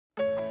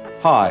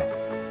Hi,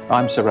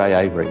 I'm Sir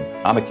Avery.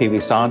 I'm a Kiwi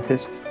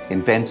scientist,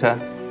 inventor,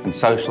 and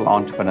social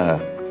entrepreneur,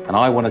 and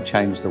I want to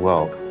change the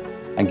world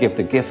and give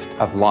the gift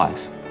of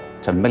life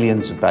to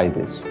millions of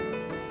babies.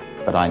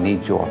 But I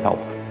need your help.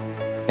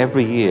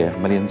 Every year,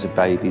 millions of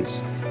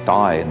babies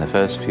die in the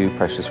first few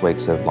precious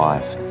weeks of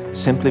life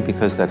simply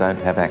because they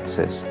don't have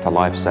access to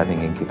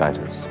life-saving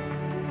incubators.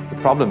 The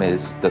problem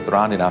is that there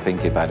aren't enough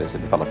incubators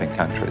in developing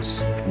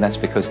countries, and that's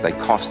because they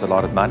cost a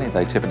lot of money.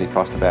 They typically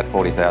cost about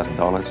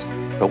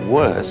 $40,000, but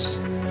worse,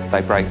 they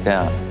break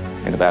down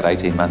in about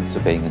 18 months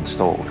of being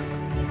installed.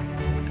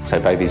 So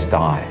babies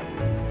die.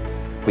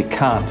 We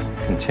can't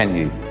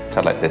continue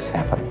to let this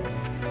happen.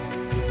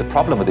 The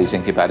problem with these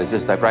incubators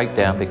is they break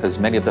down because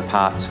many of the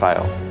parts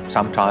fail.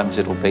 Sometimes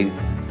it'll be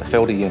the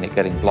filter unit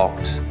getting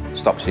blocked,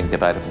 stops the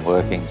incubator from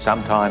working.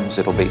 Sometimes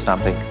it'll be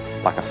something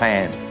like a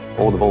fan.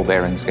 All the ball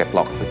bearings get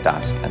blocked with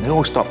dust and they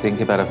all stop the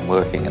incubator from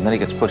working, and then it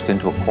gets pushed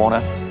into a corner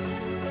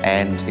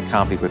and it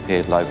can't be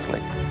repaired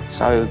locally.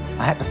 So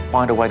I had to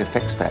find a way to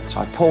fix that. So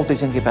I pulled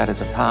these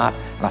incubators apart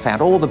and I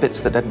found all the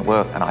bits that didn't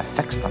work and I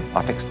fixed them.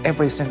 I fixed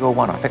every single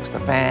one. I fixed the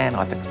fan,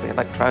 I fixed the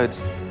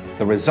electrodes.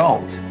 The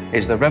result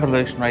is the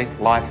revolutionary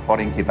LifePod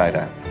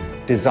incubator,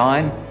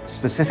 designed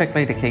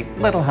specifically to keep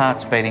little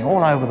hearts beating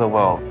all over the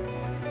world,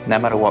 no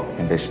matter what the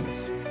conditions.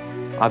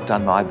 I've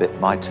done my bit,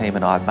 my team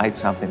and I have made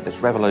something that's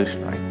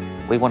revolutionary.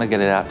 We want to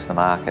get it out to the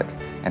market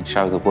and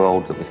show the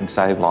world that we can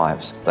save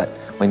lives, but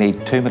we need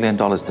 $2 million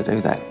to do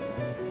that.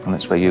 And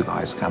that's where you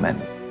guys come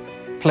in.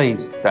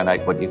 Please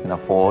donate what you can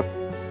afford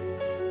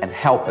and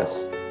help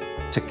us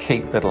to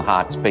keep little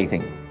hearts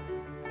beating.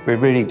 We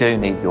really do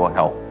need your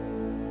help.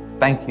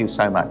 Thank you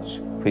so much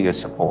for your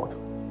support.